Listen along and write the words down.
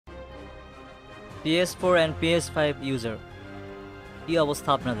PS4 and PS5 user, কি অবস্থা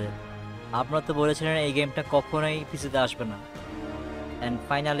আপনাদের? আপনারা তো বলেছিলেন এই গেমটা কখনোই পিসিতে আসবে না, অ্যান্ড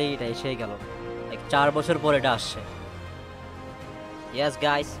ফাইনালি এটা এসেই গেল। 4 বছর পর এটা আসছে। Yes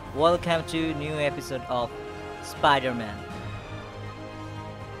guys, welcome to new episode of Spider-Man.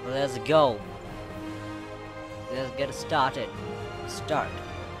 Let's go. Let's get started. Start.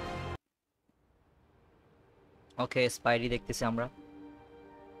 Okay, Spidey দেখতেছি আমরা।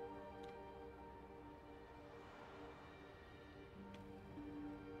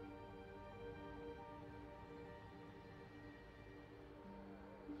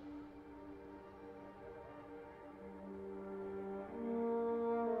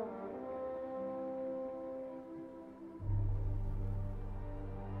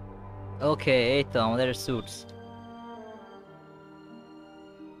 ওকে, এই তো আমাদের স্যুটস।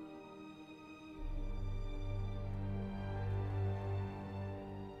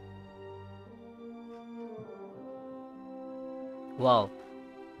 Wow,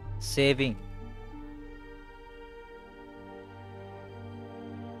 saving.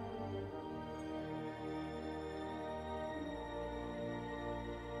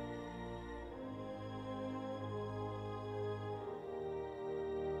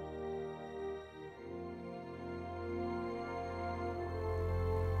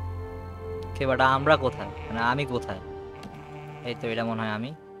 বাট আমরা কোথায়, মানে আমি কোথায়? এই তো এটা মনে হয়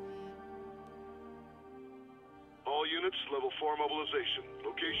আমি। All units level 4 mobilization.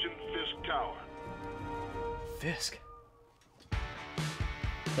 Location Fisk Tower. Fisk.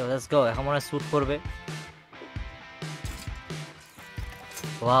 So let's go. এখন মনে হয় স্যুট পরবে।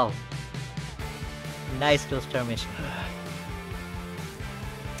 Wow, nice toaster mission.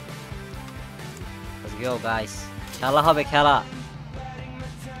 Let's go guys. খেলা হবে, খেলা।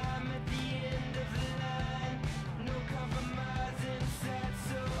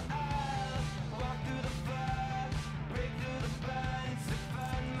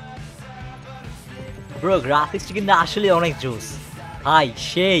 ব্রো, গ্রাফিক্সটা কিন্তু আসলে অনেক জোস ভাই,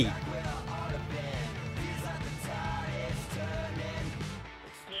 সেই।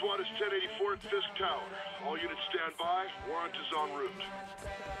 SWAT is 1084 at Fisk Tower. All units stand by. Warrant is en route.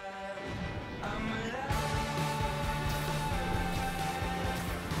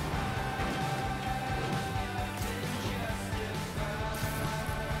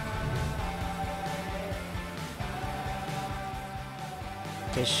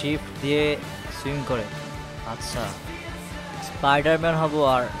 Shift দিয়ে সুইং করে, আচ্ছা স্পাইডারম্যান হব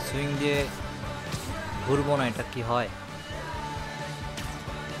আর সুইং দিয়ে ঘুরবো না, এটা কি হয়?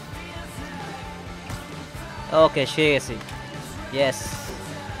 ওকে, সে গেছি। Yes.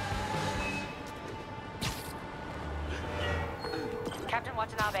 Captain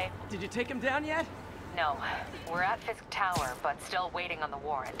Watanabe. Did you take him down yet? No, we're at Fisk Tower, but still waiting on the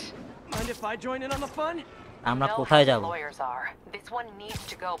warrant. Mind if I join in on the fun? আমরা You know কোথায় how the যাব? lawyers are. This one needs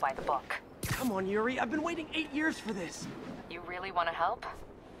to go by the book. Come on, Yuri. I've been waiting 8 years for this. You really want to help?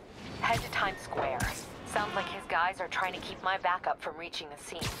 Head to Times Square. Sounds like his guys are trying to keep my backup from reaching the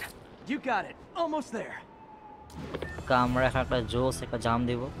scene. You got it. Almost there. আমরা এখন একটা জোস একটা জাম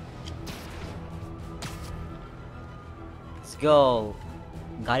দিব। Let's go.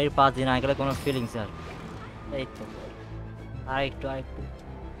 গাড়ির পাশ দিয়ে না গেলে কোনো ফিলিংস আর। এই তো আরেকটু।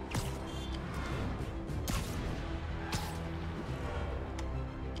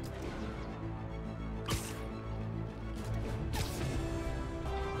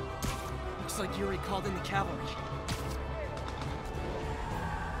 Looks like Yuri called in the cavalry.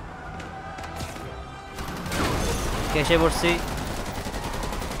 কেসে পড়ছি।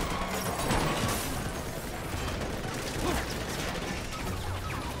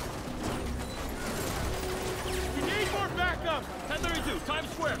 We need more backup! 1032, Times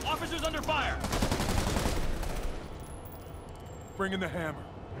Square. Officers under fire. Bring in the hammer.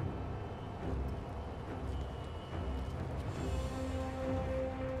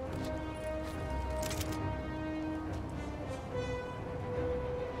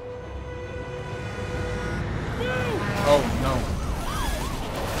 Oh no.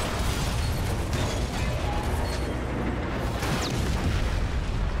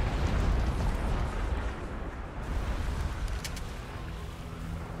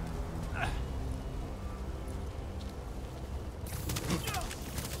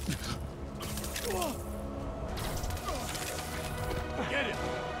 Get it.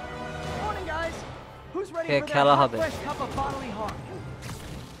 Morning, guys. Who's ready Okay, for that খেলা hot, হবে। fresh cup of bodily harm?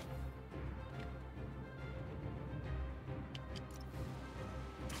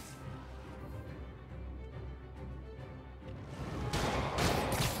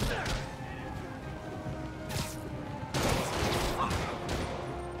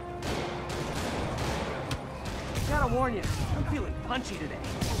 Gotta warn you, I'm feeling punchy today.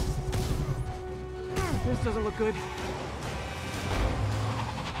 This doesn't look good.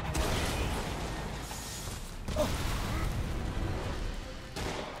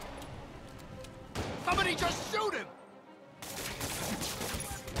 Somebody just shoot him!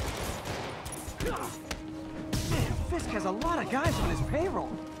 Man, Fisk has a lot of guys on his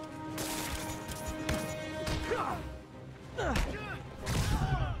payroll.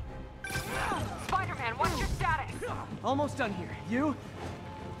 Spider-Man, what's your status? Almost done here. You?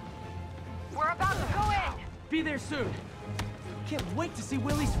 We're about to go in. Be there soon. Can't wait to see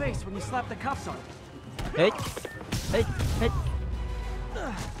Willie's face when you slap the cuffs on him. Hey. Hey. Hey.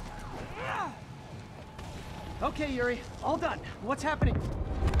 Okay, Yuri, all done. What's happening?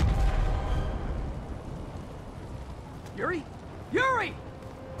 Yuri? Yuri!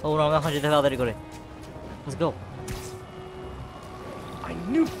 Oh no, এখন যেতে হবে তাড়াতাড়ি করে। Let's go. I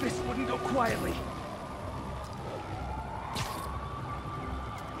knew Fisk wouldn't go quietly.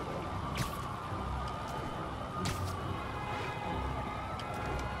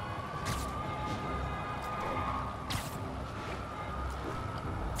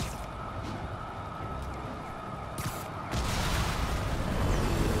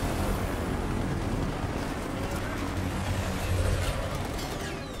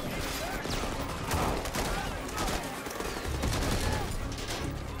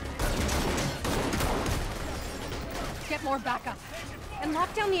 Get more backup. And lock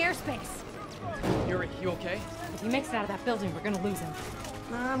down the airspace. Yuri, you okay? If he makes it out of that building, we're gonna lose him.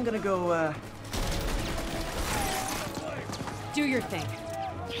 I'm gonna go, Do your thing.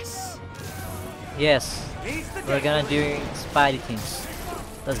 Yes. We're gonna do Spidey things.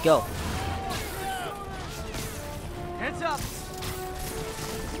 Let's go. Heads up!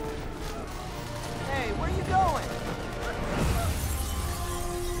 Hey, where are you going?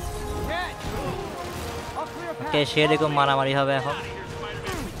 Catch! I'll clear a path. Okay, সেরকম মারামারি হবে এখন।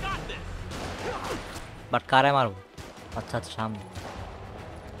 But কারে মারব? আচ্ছা আচ্ছা সামনে।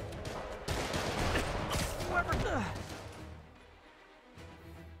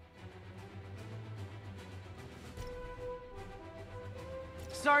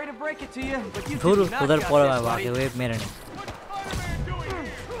 Sorry to break it to you, but you ধুর did not ওদের got পরে this, মারবো buddy. আগে ওয়েব মেরে নে।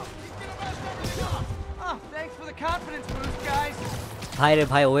 Oh, thanks for the confidence boost, guys. ভাই রে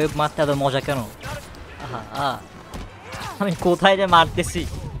ভাই ওয়েব মারতে এত মজা কেন? আহা আমি কোথায় যে মারতেছি?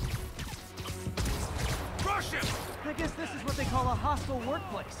 Rush him! I guess this is what they call a hostile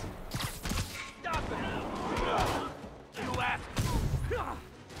workplace. Stop it! You asked.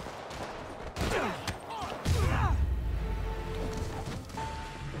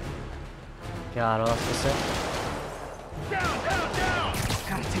 কে আরো আসতেছে? Down, down, down!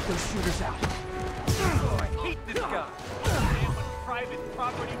 Gotta take those shooters out. I hate this guy. Damn what private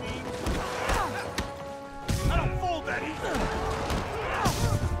property means. I don't fold that easy.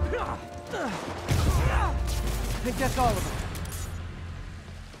 I think that's all of them.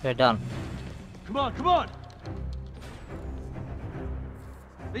 We're done. Come on, come on!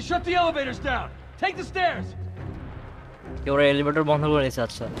 They shut the elevators down. Take the stairs. কেউ elevator বন্ধ করে দিয়েছে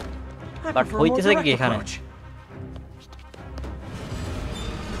আচ্ছা। I but prefer a more হইতেছে কি direct এখানে? approach.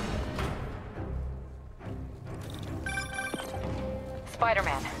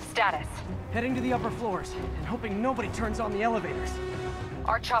 Spider-Man, status. Heading to the upper floors and hoping nobody turns on the elevators.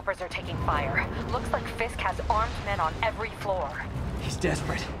 Our choppers are taking fire. Looks like Fisk has armed men on every floor. He's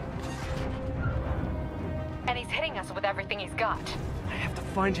desperate. And he's hitting us with everything he's got. I have to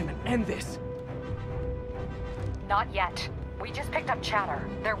find him and end this. Not yet. We just picked up chatter.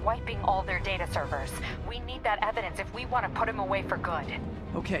 They're wiping all their data servers. We need that evidence if we want to put him away for good.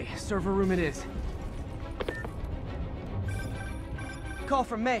 Okay, server room it is. Call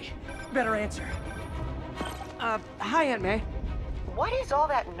from May. Better answer. Hi, Aunt May. What is all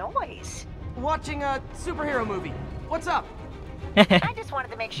that noise? Watching a superhero movie. What's up? I just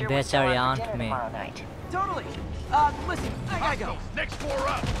wanted to make sure we're That's still our on for Aunt dinner May. tomorrow night. Totally. Listen, I gotta go. Next floor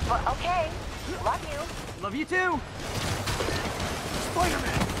up. Well, okay. Love you. Love you too.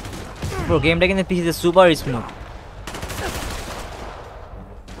 Spider-Man! Bro, গেমটা কিন্তু পিসিতে super smooth.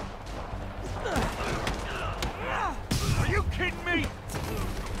 Are you kidding me?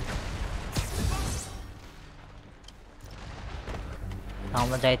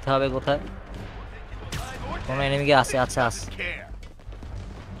 আমরা যাইতে হবে কোথায়? কোন enemy আছে? আচ্ছা আছে। Care.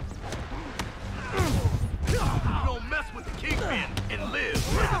 You don't mess with the Kingpin and live.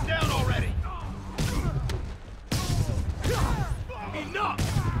 Put him down already. Enough!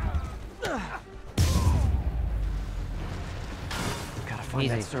 Gotta find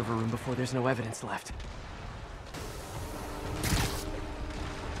Easy. that server room before there's no evidence left.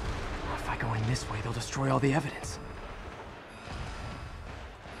 If I go in this way, they'll destroy all the evidence.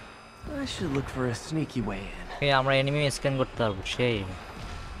 I should look for a sneaky way in. এই আমরা enemy scan করতে পারবো সেই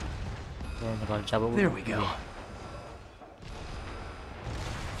যাবো There we go.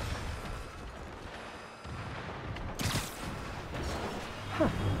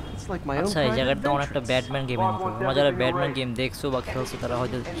 It's like my own আচ্ছা এই private জায়গাটা অনেকটা ventrance. ব্যাটম্যান গেমের মতো তোমরা যারা ব্যাটম্যান গেম দেখছো বা খেলছো তারা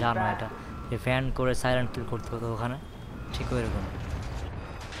হয়তো জানো এটা যে ফ্যান করে সাইলেন্ট কিল করতে হতো ওখানে ঠিক এরকম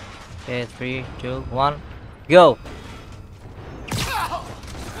 3 2 1 go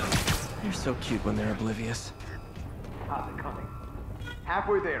They're so cute when they're oblivious. How's it coming?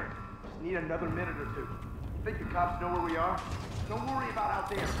 Halfway there. Need another minute or two. Think the cops know where we are? Don't worry about out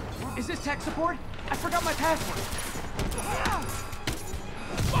there. Is this tech support? I forgot my password.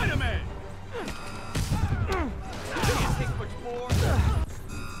 Spider-Man!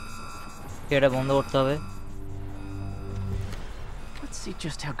 এটা বন্ধ করতে হবে Let's see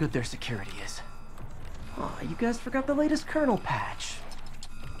just how good their security is. Oh, you guys forgot the latest kernel patch.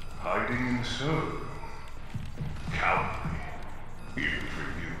 Hiding so. Cowardly. Even for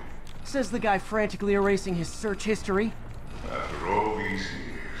you. Says the guy frantically erasing his search history. After all these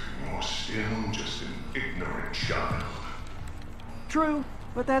years, you're still just an ignorant child. True,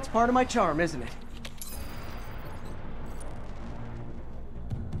 but that's part of my charm, isn't it?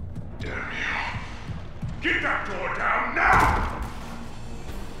 Damn you. Get that door down now!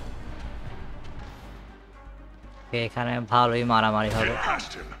 এখানে ভালোই মারামারি হবে Get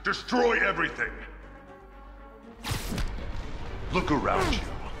past him. Destroy everything. Look around you.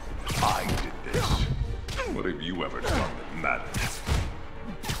 I did this. What have you ever done that mattered?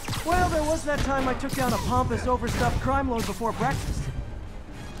 Well, there was that time I took down a pompous, overstuffed crime lord before breakfast.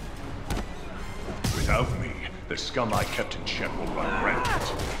 Without me, the scum I kept in check will run rampant.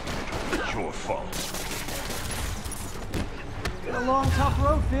 It was your fault. Been a long, tough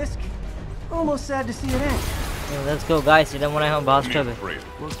road, Fisk. Almost sad to see it end. let's go guys এটা মনে হয় bast হবে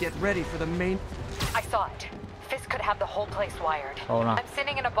We'll get ready for the main... I saw it. Fisk could have the whole place wired. Oh, no. I'm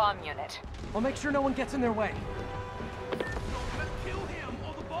sitting in a bomb unit. I'll make sure no one gets in their way. Let's kill him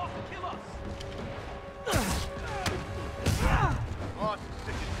or the boss will kill us. Boss is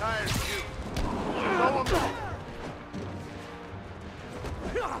sick and tired of you. Show him.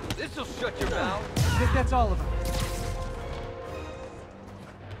 This'll shut your mouth. I think that's all of them.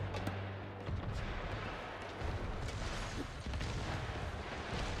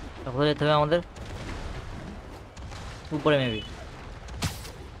 কোথায় যেতে হবে আমাদের উপরে maybe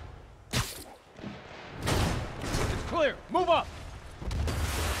It's clear. Move up.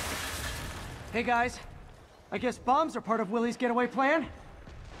 Hey guys, I guess bombs are part of Willie's getaway plan?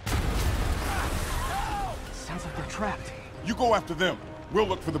 Sounds like they're trapped. You go after them. We'll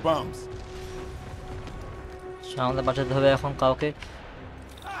look for the bombs. আমাদের বাঁচাতে হবে এখন কাউকে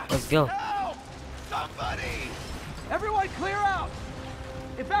let's go Help! Somebody! Everyone clear out!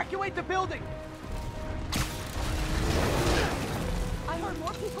 Evacuate the building! I heard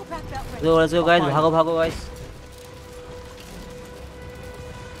more people back that way. let's go guys ভাগো ভাগো guys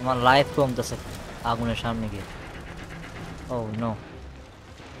আমার life কমতেছে আগুনের সামনে গিয়ে oh no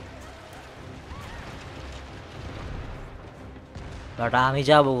বাট আমি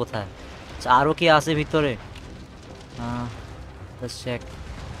যাব কোথায় আরো কি আছে ভিতরে let's check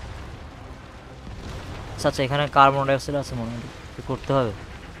আচ্ছা এখানে কার্বন ডাই অক্সাইড আছে মনে হয় কি করতে হবে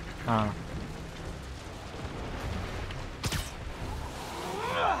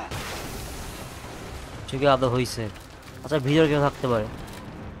ঠিক আদৌ হইছে আচ্ছা ভিতরে কেউ থাকতে পারে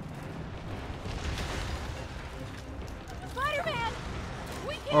Spider-Man!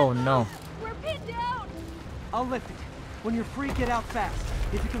 We can't oh no We're pinned down! I'll lift it. When you're free, get out fast.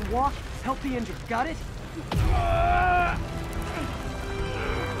 If you can walk, help the injured. Got it?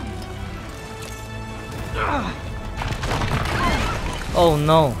 oh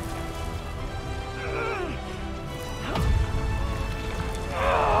no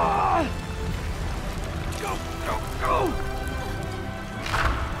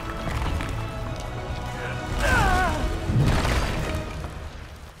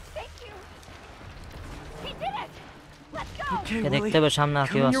Thank you! He did it! Let's go! Okay, দেখতে Willie. হবে সামনে আর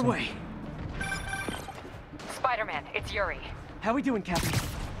কেউ Coming আছে your way. Spider-Man, it's Yuri. How we doing, Captain?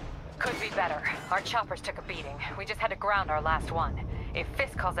 Could be better. Our choppers took a beating. We just had to ground our last one. If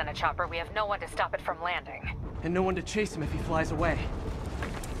Fisk calls in a chopper, we have no one to stop it from landing. And no one to chase him if he flies away.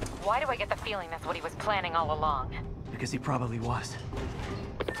 Why do I get the feeling that's what he was planning all along? Because he probably was.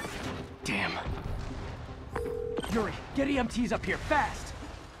 Damn. Yuri, get EMTs up here, fast!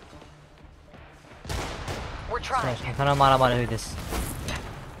 We're trying. এখানে মারামারি হইতেছে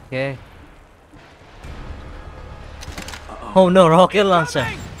ওকে oh no rocket launcher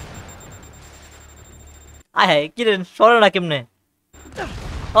আয় কি রে সরে না কেমনে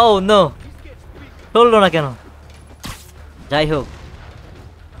Oh no! চললো না কেন? যাই হোক,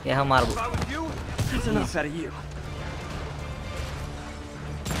 এখন মারবো। That's enough out of you.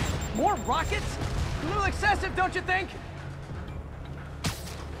 More rockets? A little excessive, don't you think?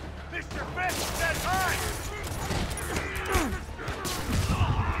 Mr. Fist said hi!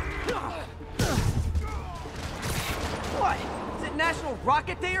 What? Is it National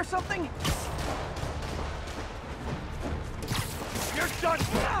Rocket Day or something? You're done!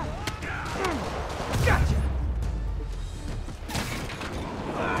 Gotcha!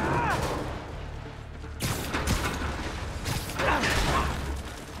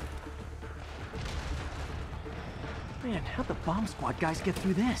 Man, how'd the bomb squad guys get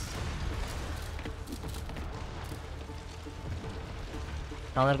through this?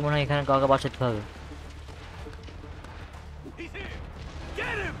 আমাদের মনে হয় এখানে কাউকে বাঁচাতে হবে। He's here!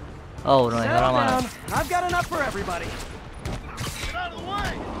 Get him! Oh no, এখানে Settle আমার down. I've got enough for everybody. Get out of the way!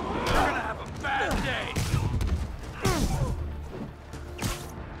 You're gonna have a bad day!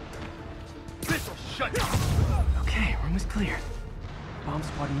 This'll shut you! Okay, room is clear. Bomb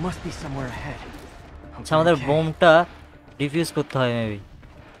squad must be somewhere ahead. আচ্ছা আমাদের বোমটা diffuse করতে হয় maybe.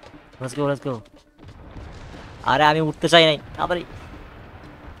 Let's go let's go. আরে আমি উঠতে চাই নাই তাড়াতাড়ি।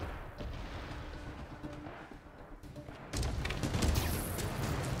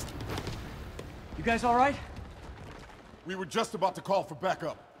 You guys all right? We were just about to call for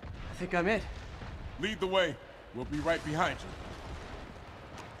backup. I think I'm it. Lead the way. We'll be right behind you.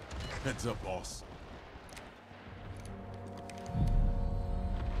 Heads up, boss.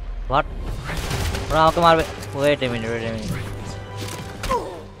 What? ওরা আমাকে মারবে। Wait a minute wait a minute.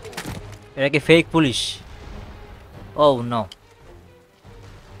 এটা কি fake police? Oh no.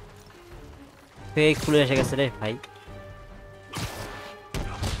 Fake police এসে গেছে রে ভাই।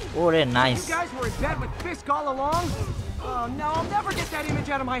 ওরে nice. You guys were in bed with Fisk all along? Oh no, I'll never get that image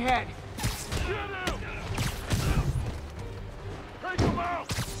out of my head. Take him out!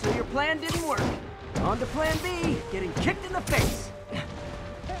 So your plan didn't work. On to plan B, getting kicked in the face.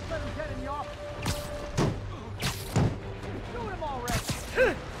 Can't let him get in the office. Shoot him already.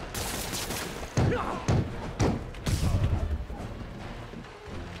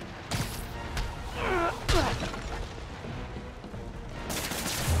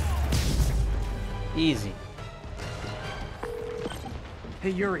 Easy.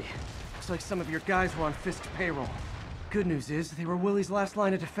 Hey Yuri, looks like some of your guys were on Fisk's payroll. Good news is they were Willie's last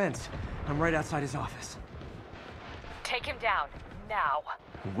line of defense. I'm right outside his office. Take him down, now.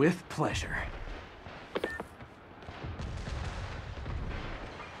 With pleasure.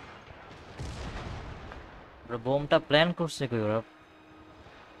 ওরা বোমটা plan করছে কই ওরা?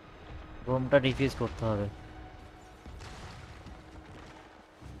 বোমটা diffuse করতে হবে।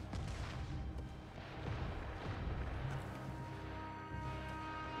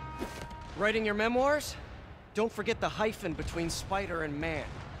 Writing your memoirs? Don't forget the hyphen between spider and man.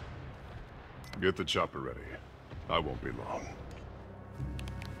 Get the chopper ready. I won't be long.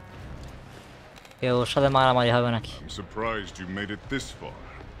 এ ওর সাথে মারামারি হবে নাকি? I'm surprised you made it this far.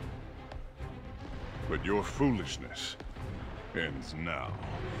 But your foolishness ends now.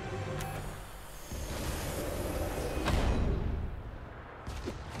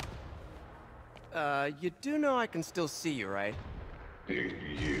 You do know I can still see you, right? 8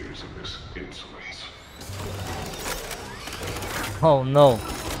 years of this insolence. Oh no.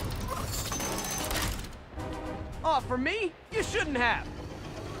 Oh, for me? You shouldn't have.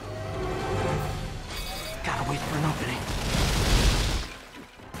 Gotta wait for an opening.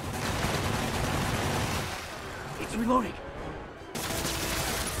 It's reloading.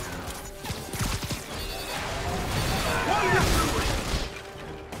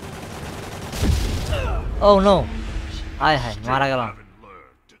 Oh no. আয় হায় মারা গেলাম।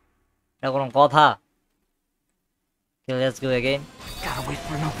 এটা কোনো কথা? Okay, let's go again. Gotta wait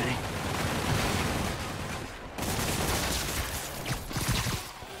for an opening.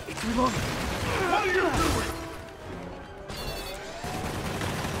 It's reloading. What are you doing?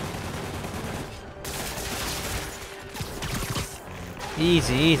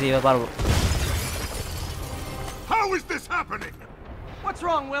 Easy, easy, এবার পারবো। How is this happening? What's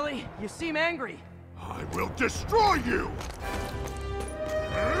wrong, Willie? You seem angry. I will destroy you!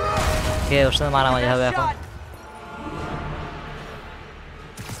 Okay, ওর সাথে মারামারি হবে এখন। Shot.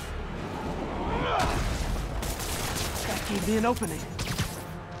 That gave me an opening.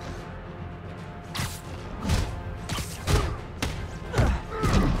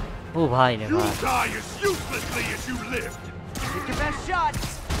 ও ভাই রে You ভাই। die as uselessly as you lived! Take your best shot.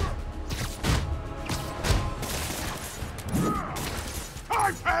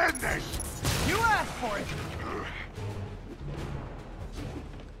 I've had this! You asked for it.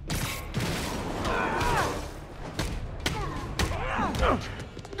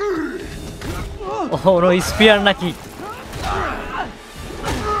 Oh no, spear নাকি?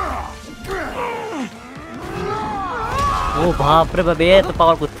 ও বাপ রে বাপ, এত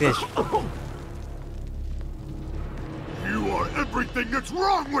পাওয়ার করতে এসে। You are everything that's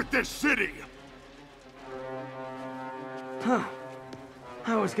wrong with this city! Huh.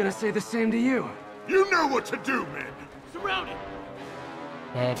 I was gonna say the same to you. You know what to do, men! Surround it!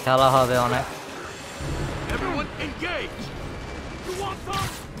 হ্যাঁ, খেলা হবে অনেক। Everyone engage! You want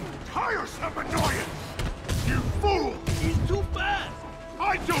some? Tiresome annoyance! You fool! He's too fast!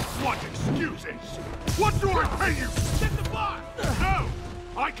 I don't want excuses! What do I pay you? Get the bar! No!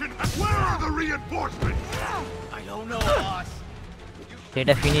 I can... Where are the reinforcements? I don't know, boss.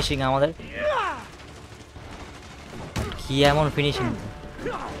 এটা finishing আমাদের। কি এমন finishing?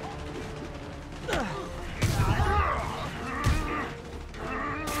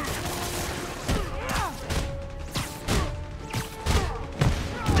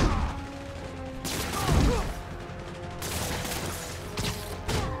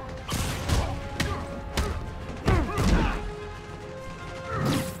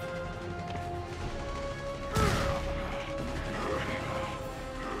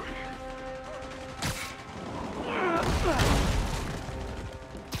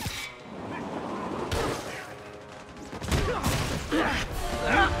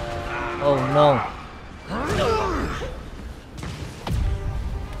 Oh no.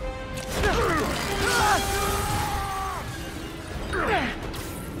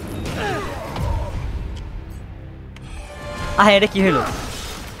 এটা কি হলো?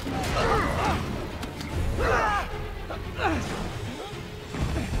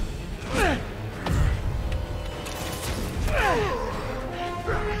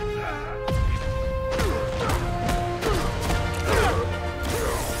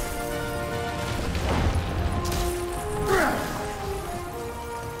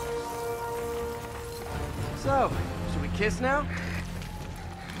 So, should we kiss now?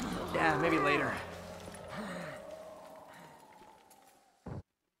 Yeah, maybe later.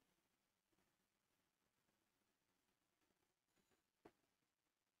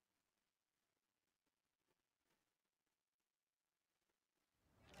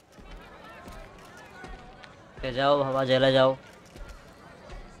 যাও বাবা, জেলে যাও।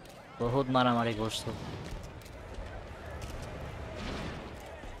 বহুত মারামারি করছো।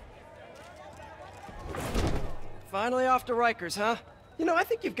 Finally off to Rikers, huh? You know, I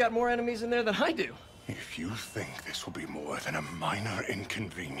think you've got more enemies in there than I do. If you think this will be more than a minor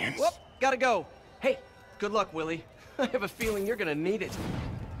inconvenience... Whoop, gotta go. Hey, good luck, Willie. I have a feeling you're gonna need it.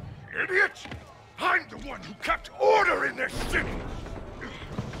 Idiot! I'm the one who kept order in this city!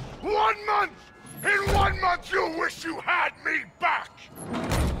 1 month! In 1 month you'll wish you had me back!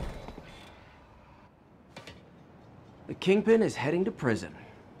 The Kingpin is heading to prison.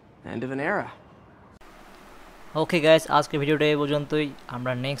 End of an era. Okay guys, আজকের ভিডিওটা এই পর্যন্তই।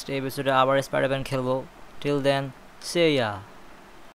 আমরা next এপিসোডে আবার Spiderman খেলবো। Till then, C ইয়া।